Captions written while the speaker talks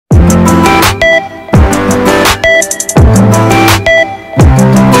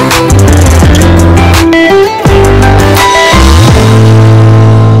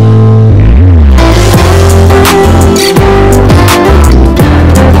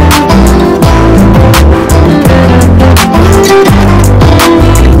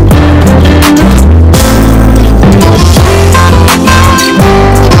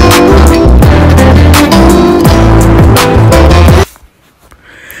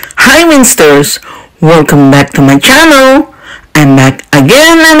Hi Winsters! Welcome back to my channel. I'm back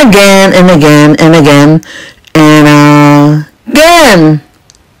again and again and again and again and again.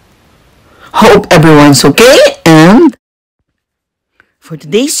 Hope everyone's okay, and for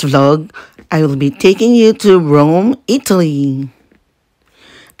today's vlog, I will be taking you to Rome, Italy.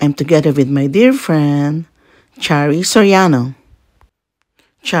 I'm together with my dear friend, Chari Soriano.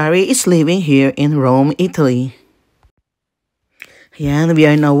 Chari is living here in Rome, Italy. Yeah, we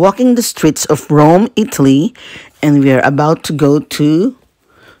are now walking the streets of Rome, Italy, and we are about to go to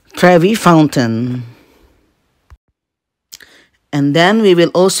Trevi Fountain. And then we will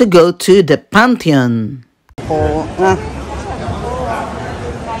also go to the Pantheon.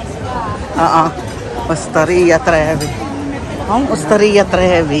 Osteria Trevi. Ang Osteria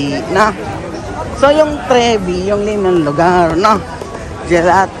Trevi, na. So yung Trevi, yung name ng lugar, na.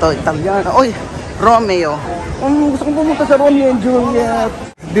 Gelato, Italiano. Oy, Romeo. Gusto kong pumunta sa Romeo and Juliet.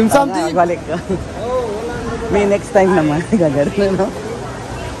 Dim something. Balik ka. May next time naman. Gagawin na, no?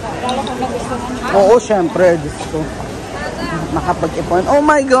 Oo, syempre. Gusto makapag-ipon. Oh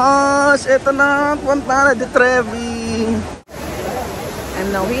my gosh! Ito na, Fontana di Trevi. I'm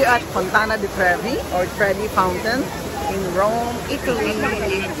now here at Fontana di Trevi or Trevi Fountain in Rome, Italy.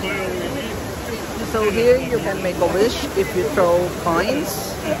 So here you can make a wish if you throw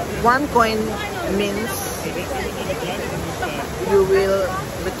coins. 1 coin means you will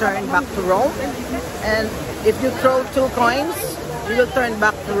return back to Rome, and if you throw 2 coins, you will turn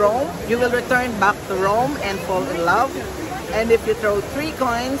back to Rome. You will return back to Rome and fall in love. And if you throw 3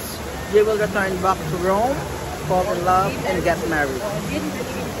 coins, you will return back to Rome, fall in love, and get married.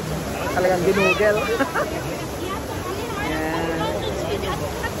 Talagang ginugel.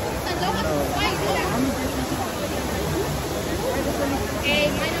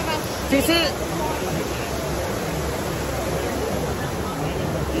 Sisi,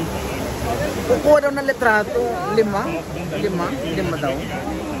 kukuha daw ng litrato. 5 daw.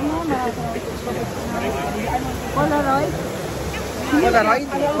 Polaroid?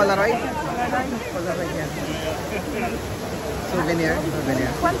 Polaroid yan. Souvenir.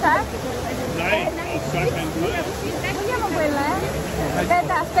 ¿Cuántas? Vogliamo quella, eh?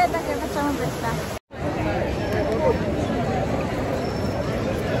 Aspetta che facciamo questa.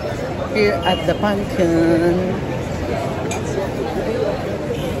 Here at the Pantheon.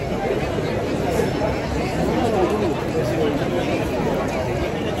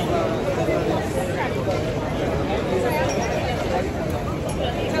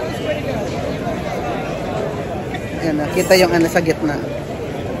 Yan, nakita yung ano sa gitna.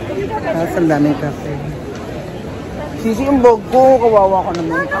 Ang daming cafe. Sisi yung bog ko, kawawa ko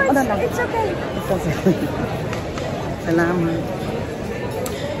naman. No, it's okay. Salamat.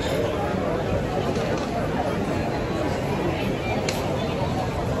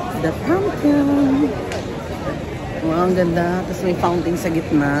 The Pantheon. Wow, ang ganda. Tapos may fountain sa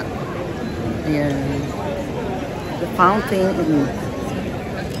gitna. Ayan. The fountain.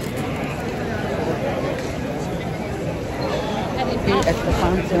 Here at the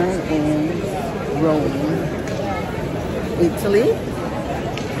fountain in Rome, Italy.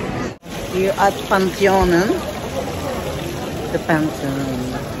 Here at Pantheon. The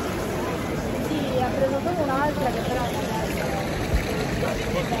Pantheon.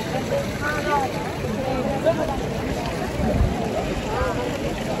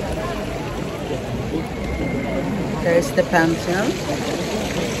 There's the Pantheon.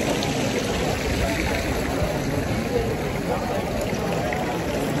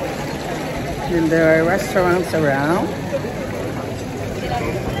 And there are restaurants around.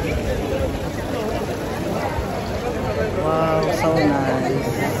 Wow, so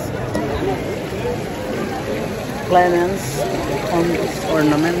nice. Clemens on this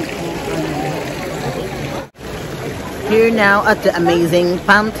ornament. Here now at the amazing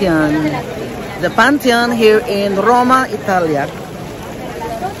Pantheon. The Pantheon here in Roma, Italia.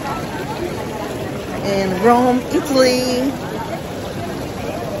 In Rome, Italy.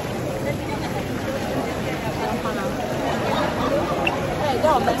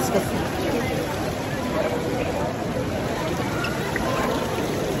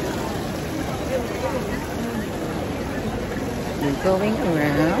 We're going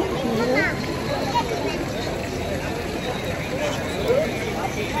around here.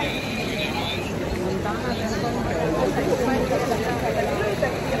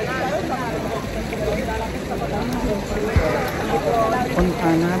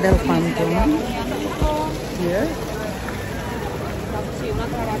 Fontana del Pantheon here.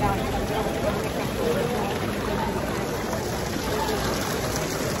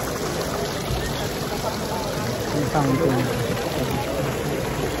 fountain.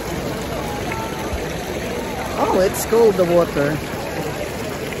 Oh, it's cold, the water.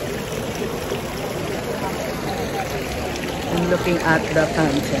 I'm looking at the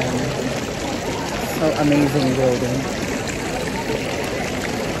Pantheon. So amazing building.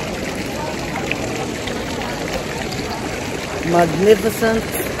 Magnificent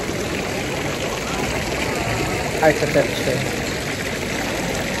architecture.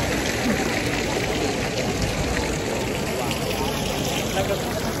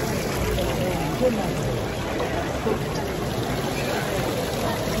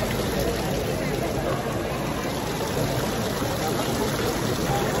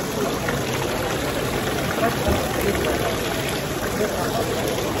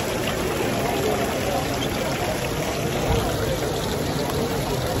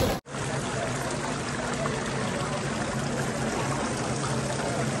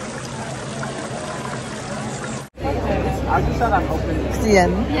 Yan.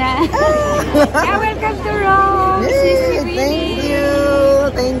 Yeah. Yeah, welcome to Rome. Yay, thank you.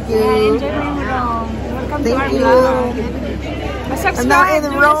 Thank you. Yeah, enjoy Rome. Welcome to our Thank you. vlog. I'm now in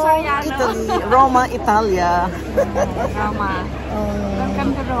Rome, Italy. Roma, Italia. Roma.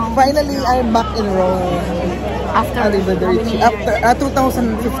 Welcome to Rome. Finally, I'm back in Rome. After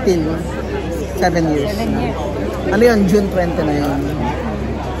 2015. 7 years. 7 years. Ano yun? June 20 na yun.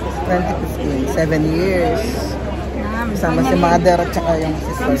 2015. 7 years. Sama si mother at saka yung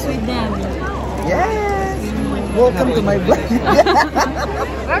sister. From Sweden. Yes! Welcome to my vlog.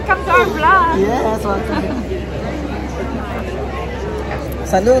 Welcome to our vlog. Yes, welcome.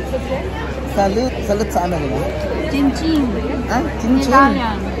 Salute. Salute. Salute sa ano nila? Chin-chin. Ah? Chin-chin.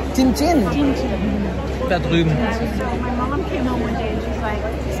 Italian. Chin-chin. Chin-chin. Da drüben. So my mom came home one day and she's like,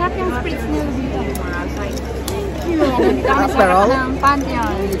 sarap yung spritz nila dito. I was like, thank you. Nandito kami sa harap ng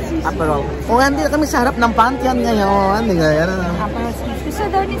Pantheon. Aperol. O nga, hindi kami sa harap ng Pantheon ngayon. Hindi nga yan. Aperol spritz. Gusto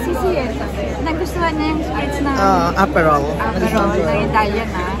daw ni Sisi eh. Nagustuhan niya yung spritz na Aperol. Aperol na Italian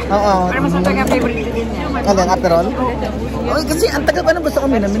Oo. Pero mas talaga favorite din niya. Ano yung Aperol? Okay, kasi ang tagal pa na gusto ko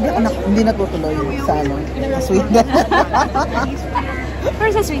minum, hindi natutuloy sa ano, sa Sweden. Pero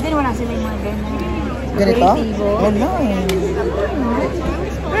sa Sweden, wala silang mga ganyan. Ganito? Wala.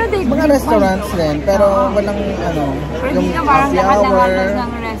 Pero they Mga restaurants din, pero walang ano, pero yung dito parang happy lahat ng hour. halos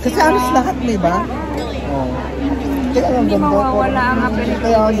ng restaurant. Kasi halos lahat, di ba? Oo. Kaya ang Hindi ganda. mawawala ang aperitivo.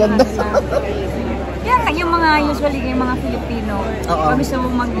 Kaya ang ganda. Kaya yung mga usually yung mga Filipino, Oo. pag gusto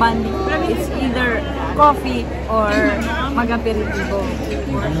mong mag-bonding, it's either coffee or mag-aperitivo.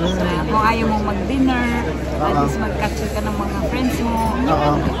 Kung ayaw mong mag-dinner, at least mag-catch ka ng mga friends mo.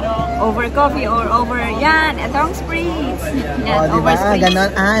 Oo. Over coffee or over, yan, etong spritz. Yan, Oh, over diba? spritz.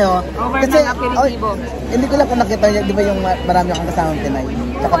 Ganon. Ayo. Over ng aperitivo. Hindi ko lang kung nakita niya, di ba yung marami akong kasama Pinay?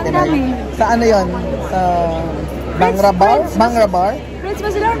 Tsaka ang Pinay. dami. Sa ano yun? Sa Bangra Bar? Bangra Bar? Friends ba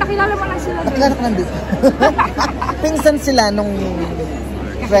sila? Nakilala mo lang sila. Nakilala ko nandito. Pinsan sila nung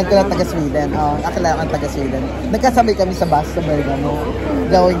friend ko na taga Sweden. Oo, nakilala ko ng taga Sweden. Nagkasabay kami sa bus sa Bergamo.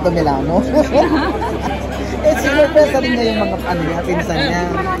 Going to Milano. Eh, sinurpresa rin niya yung mga ano niya, pinsan niya.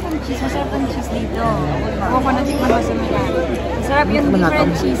 Masarap ang cheese. Masarap ang cheese dito. Ako pa natikman mo sa Milano. Masarap yung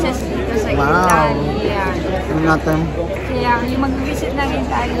different cheeses dito sa Italia. Ano natin? Kaya yung mag-visit ng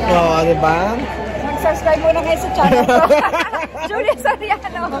Italia. Oo, di ba? Mag-subscribe muna kayo sa channel ko. Julia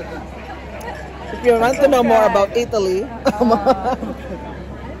Soriano. If you want to know more about Italy.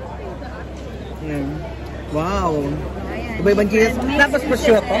 Wow. Iba-ibang cheese. Tapos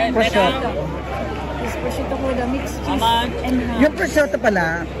prosciutto. Prosciutto. This prosciutto ko the mixed cheese and ham. Yung prosciutto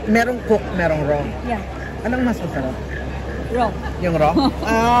pala, merong cook, merong raw. Yeah. Anong mas masarap? Raw. Yung raw?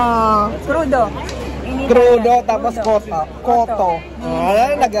 Crudo. Crudo, tapos koto. Koto.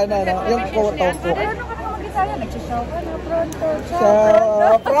 Ay, nagana na. Yung koto cook. Ano ka naman mag-Italian? Nagsishow ka na pronto. So,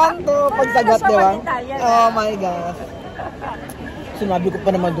 pronto, pagsagot, di ba? Oh my gosh. Sinabi ko pa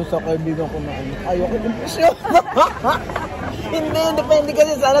naman doon sa kaibigan ko na ayoko yung prosciutto. Hindi, depende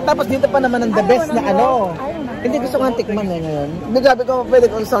kasi sa ano. Tapos dito pa naman ang the best na ano. Hindi gusto ko nga tikman eh ngayon. Nagsabi ko, pwede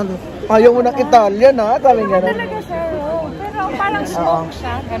ko sa ayaw mo ng Italian ha? Sabi nga Talaga siya, pero parang smoke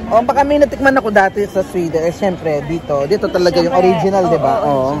siya. O, baka may natikman ako dati sa Sweden. Eh, syempre, dito talaga yung original, di ba?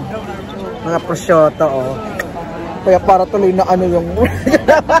 Oo. Mga prosciutto, oh. Kaya para tuloy na ano yung...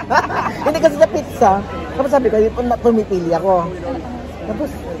 Hindi kasi sa pizza. Tapos sabi ko, pumipili ako. Tapos,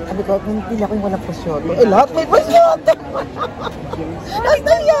 sabi ko, pumipili ako yung walang prosciutto. Eh, lahat may prosciutto!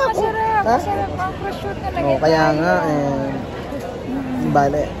 Nagtaya ako! Masarap ang prosciutto na Oo, kaya nga,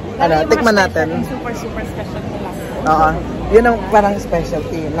 bale. Ano, tikman natin. Super special nila. Oo. Yun ang parang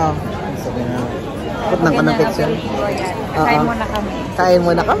specialty, no? Sabi na. Put ng ka ng picture. Kain mo na kami. Kain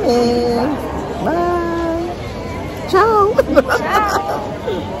mo na kami. Bye! Ciao! Ciao!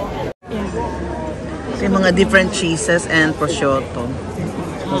 Yung mga different cheeses and prosciutto.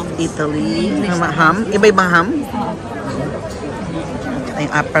 Italy, ham. Iba-ibang ham.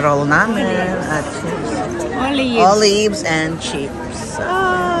 Yung aperol namin at chips. Olives and chips.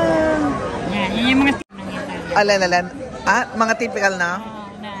 Yan yung mga Alan. Mga typical na?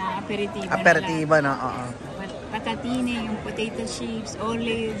 na aperitivo. Aperitivo, no? Oo. Patatine, yung potato chips,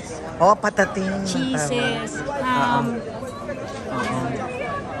 olives, Patatine. cheeses, ham.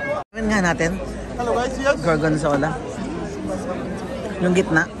 Ano nga natin? Gorgonzola. Yung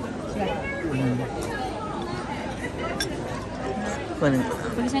gitna.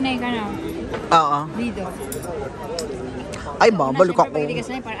 Kung sanay ka na, Oo. dito. Ay, babalik ako. Pag hindi ka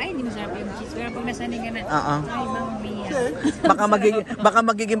sanay, parang, ay, hindi masarap yung cheese. Pero pag nasanay ka na, Oo. ay, mamma mia. Baka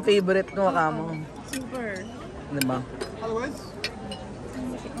magiging favorite ko mo. Super. Diba?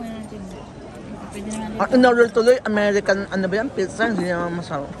 Tikman natin. Pwede naman Ang in-order tuloy, American, ano ba yan? Pizza, hindi naman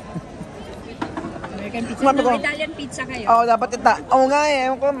masarap. American pizza. Sabi ko, Italian pizza kayo. Oo, dapat Oo nga eh,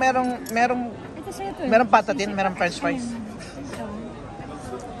 ewan ko, Ito sa'yo to. merong patatin, merong french fries.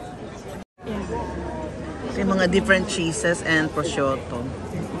 Yung mga different cheeses and prosciutto.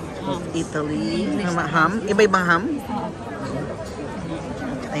 Italy, ham. Iba-ibang ham.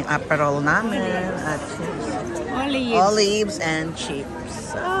 Yung aperol namin at chips. Olives and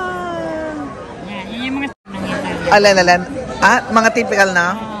chips. Yan yung mga Alan. Mga typical na?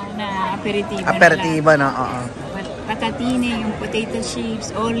 na aperitivo. Aperitivo, no? Oo. Patatine, yung potato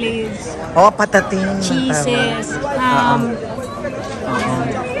chips, olives, Patatine. cheeses, ham.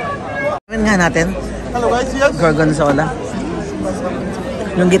 Ano nga natin? Gorgonzola.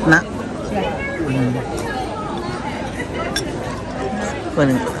 Yung gitna.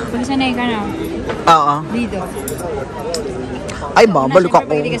 Kung sanay ka na, Oo. dito. Ay, babalik ako.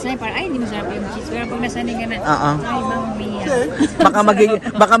 Pag hindi ka sanay, parang, ay, hindi masarap yung cheese. Pero pag nasanay ka na, Oo. ay, mamma mia.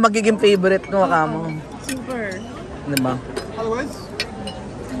 Baka magiging favorite ko mo. Super. Diba?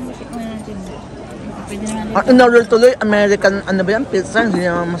 Tikman natin. Pwede naman Ang in-order tuloy, American, ano ba yan? Pizza, hindi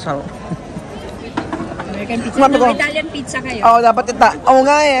naman masarap. American pizza. Sabi ko, Italian pizza kayo. Oo, dapat Oo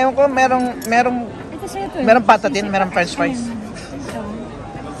nga eh, ewan ko, Ito sa'yo to. merong patatin, merong french fries.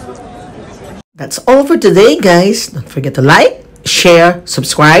 That's all for today, guys. Don't forget to like, share,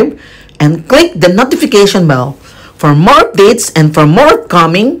 subscribe, and click the notification bell for more updates and for more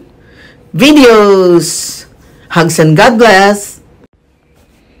coming videos. Hugs and God bless.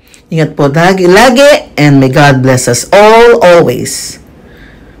 Ingat po lagi, and may God bless us all, always.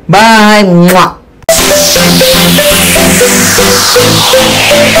 Bye! Mwah!